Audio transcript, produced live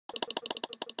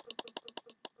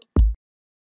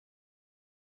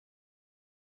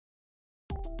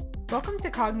Welcome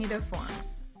to Cognito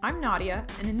Forms. I'm Nadia,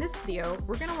 and in this video,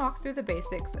 we're going to walk through the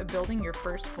basics of building your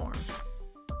first form.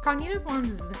 Cognito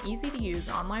Forms is an easy-to-use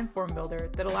online form builder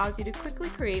that allows you to quickly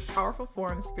create powerful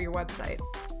forms for your website.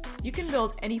 You can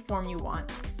build any form you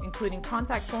want, including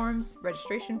contact forms,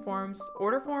 registration forms,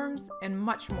 order forms, and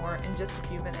much more in just a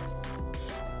few minutes.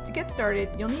 To get started,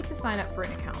 you'll need to sign up for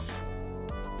an account.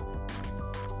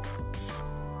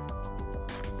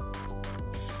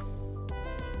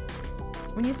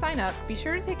 When you sign up, be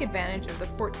sure to take advantage of the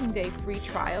 14-day free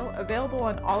trial available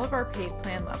on all of our paid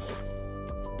plan levels.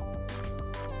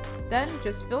 Then,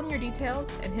 just fill in your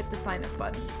details and hit the sign up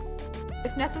button.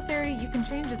 If necessary, you can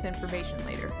change this information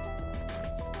later.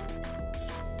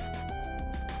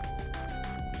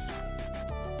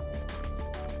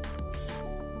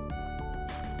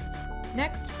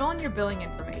 Next, fill in your billing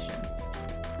information.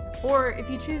 Or, if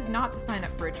you choose not to sign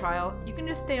up for a trial, you can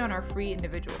just stay on our free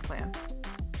individual plan.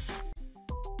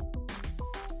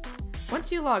 Once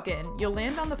you log in, you'll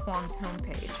land on the Forms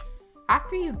homepage.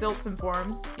 After you've built some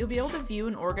forms, you'll be able to view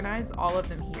and organize all of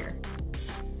them here.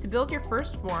 To build your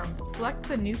first form, select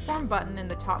the New Form button in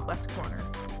the top left corner.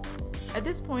 At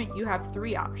this point, you have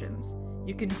three options.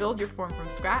 You can build your form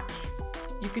from scratch,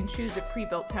 you can choose a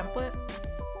pre-built template,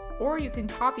 or you can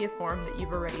copy a form that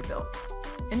you've already built.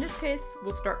 In this case,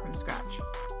 we'll start from scratch.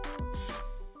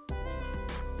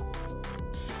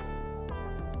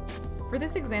 For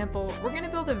this example, we're going to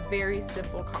build a very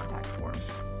simple contact form.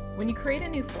 When you create a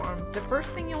new form, the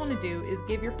first thing you'll want to do is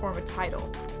give your form a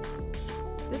title.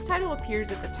 This title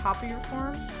appears at the top of your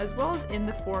form, as well as in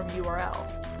the form URL.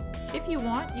 If you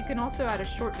want, you can also add a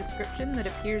short description that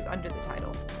appears under the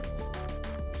title.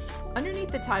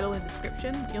 Underneath the title and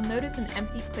description, you'll notice an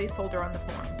empty placeholder on the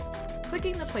form.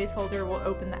 Clicking the placeholder will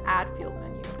open the Add Field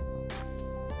menu.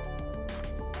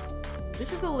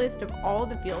 This is a list of all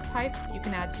the field types you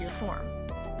can add to your form.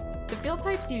 The field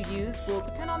types you use will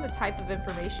depend on the type of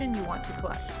information you want to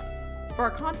collect. For our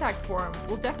contact form,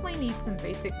 we'll definitely need some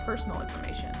basic personal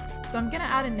information, so I'm going to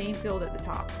add a name field at the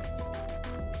top.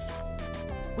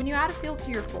 When you add a field to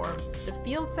your form, the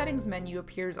Field Settings menu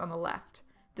appears on the left.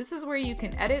 This is where you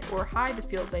can edit or hide the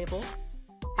field label,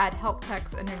 add help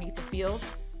text underneath the field,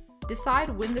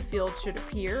 decide when the field should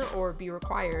appear or be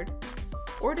required,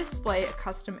 or display a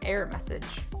custom error message.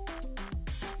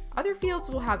 Other fields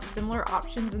will have similar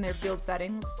options in their field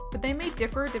settings, but they may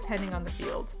differ depending on the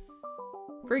field.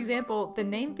 For example, the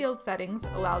name field settings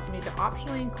allows me to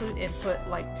optionally include input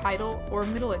like title or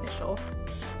middle initial,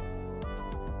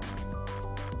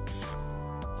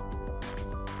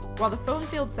 while the phone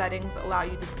field settings allow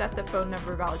you to set the phone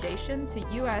number validation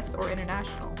to US or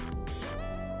international.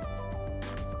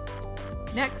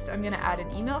 Next, I'm going to add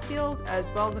an email field as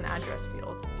well as an address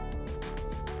field.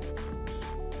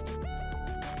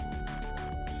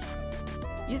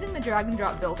 Using the drag and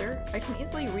drop builder, I can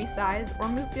easily resize or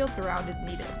move fields around as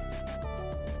needed.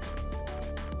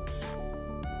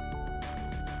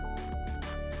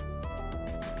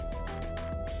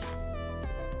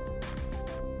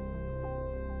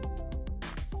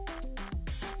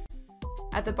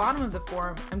 At the bottom of the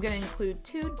form, I'm going to include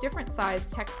two different size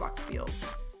text box fields.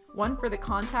 One for the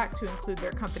contact to include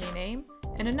their company name,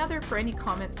 and another for any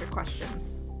comments or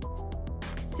questions.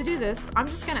 To do this, I'm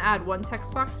just going to add one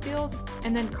text box field,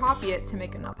 and then copy it to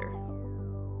make another.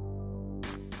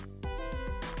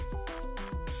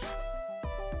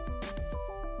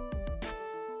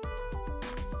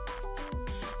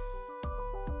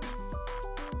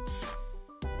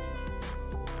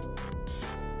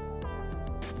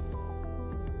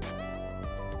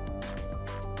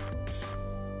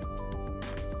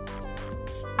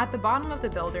 At the bottom of the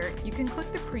builder, you can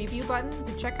click the Preview button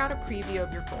to check out a preview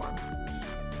of your form.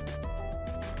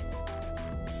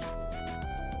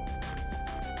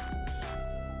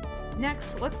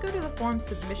 Next, let's go to the form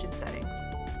submission settings.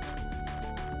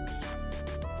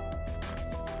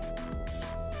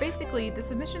 Basically, the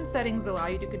submission settings allow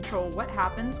you to control what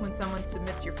happens when someone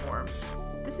submits your form.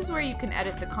 This is where you can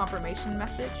edit the confirmation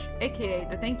message, aka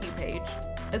the thank you page,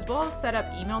 as well as set up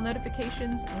email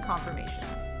notifications and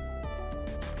confirmations.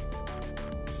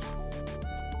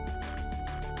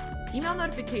 Email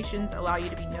notifications allow you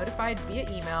to be notified via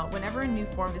email whenever a new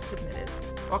form is submitted,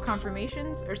 while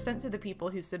confirmations are sent to the people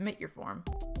who submit your form.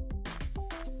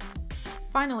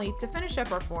 Finally, to finish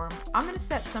up our form, I'm going to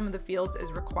set some of the fields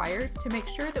as required to make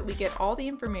sure that we get all the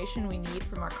information we need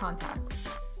from our contacts.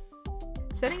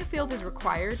 Setting a field as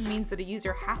required means that a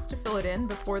user has to fill it in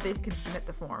before they can submit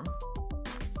the form.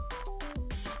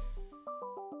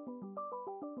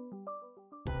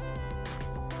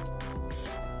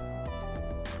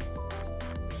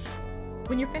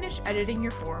 When you're finished editing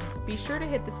your form, be sure to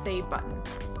hit the Save button.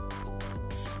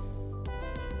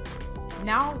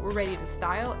 Now we're ready to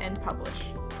style and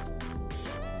publish.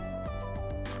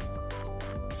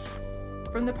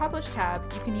 From the Publish tab,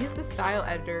 you can use the Style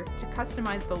Editor to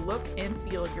customize the look and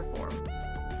feel of your form.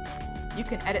 You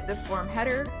can edit the form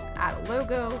header, add a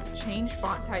logo, change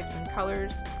font types and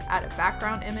colors, add a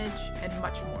background image, and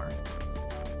much more.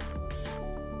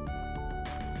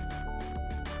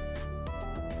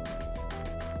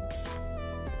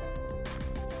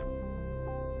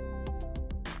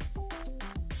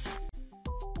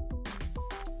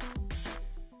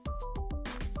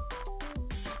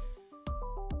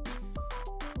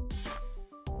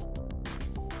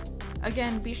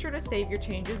 Again, be sure to save your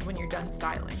changes when you're done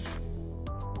styling.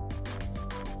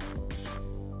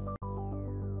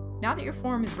 Now that your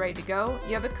form is ready to go,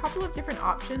 you have a couple of different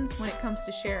options when it comes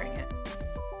to sharing it.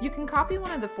 You can copy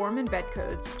one of the form embed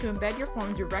codes to embed your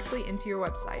form directly into your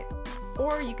website,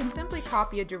 or you can simply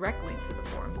copy a direct link to the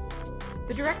form.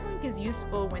 The direct link is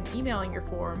useful when emailing your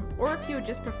form, or if you would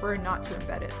just prefer not to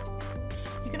embed it.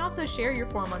 You can also share your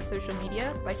form on social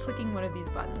media by clicking one of these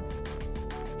buttons.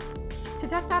 To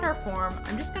test out our form,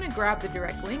 I'm just going to grab the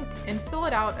direct link and fill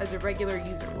it out as a regular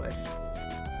user would.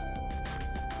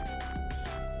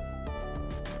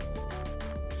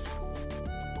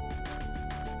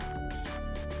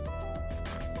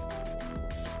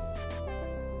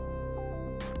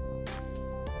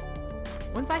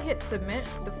 Once I hit submit,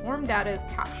 the form data is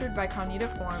captured by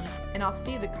Cognito Forms, and I'll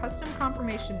see the custom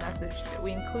confirmation message that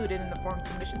we included in the form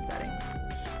submission settings.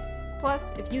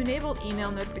 Plus, if you enabled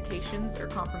email notifications or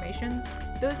confirmations,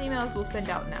 those emails will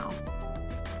send out now.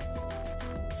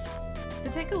 To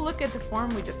take a look at the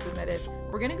form we just submitted,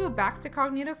 we're going to go back to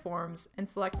Cognito Forms and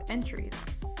select Entries.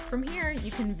 From here, you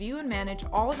can view and manage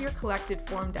all of your collected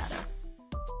form data.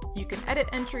 You can edit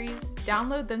entries,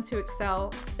 download them to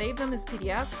Excel, save them as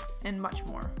PDFs, and much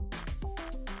more.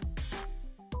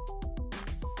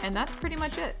 And that's pretty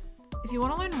much it. If you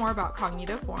want to learn more about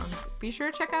Cognito Forms, be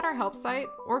sure to check out our help site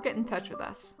or get in touch with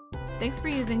us. Thanks for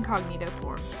using Cognito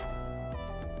Forms.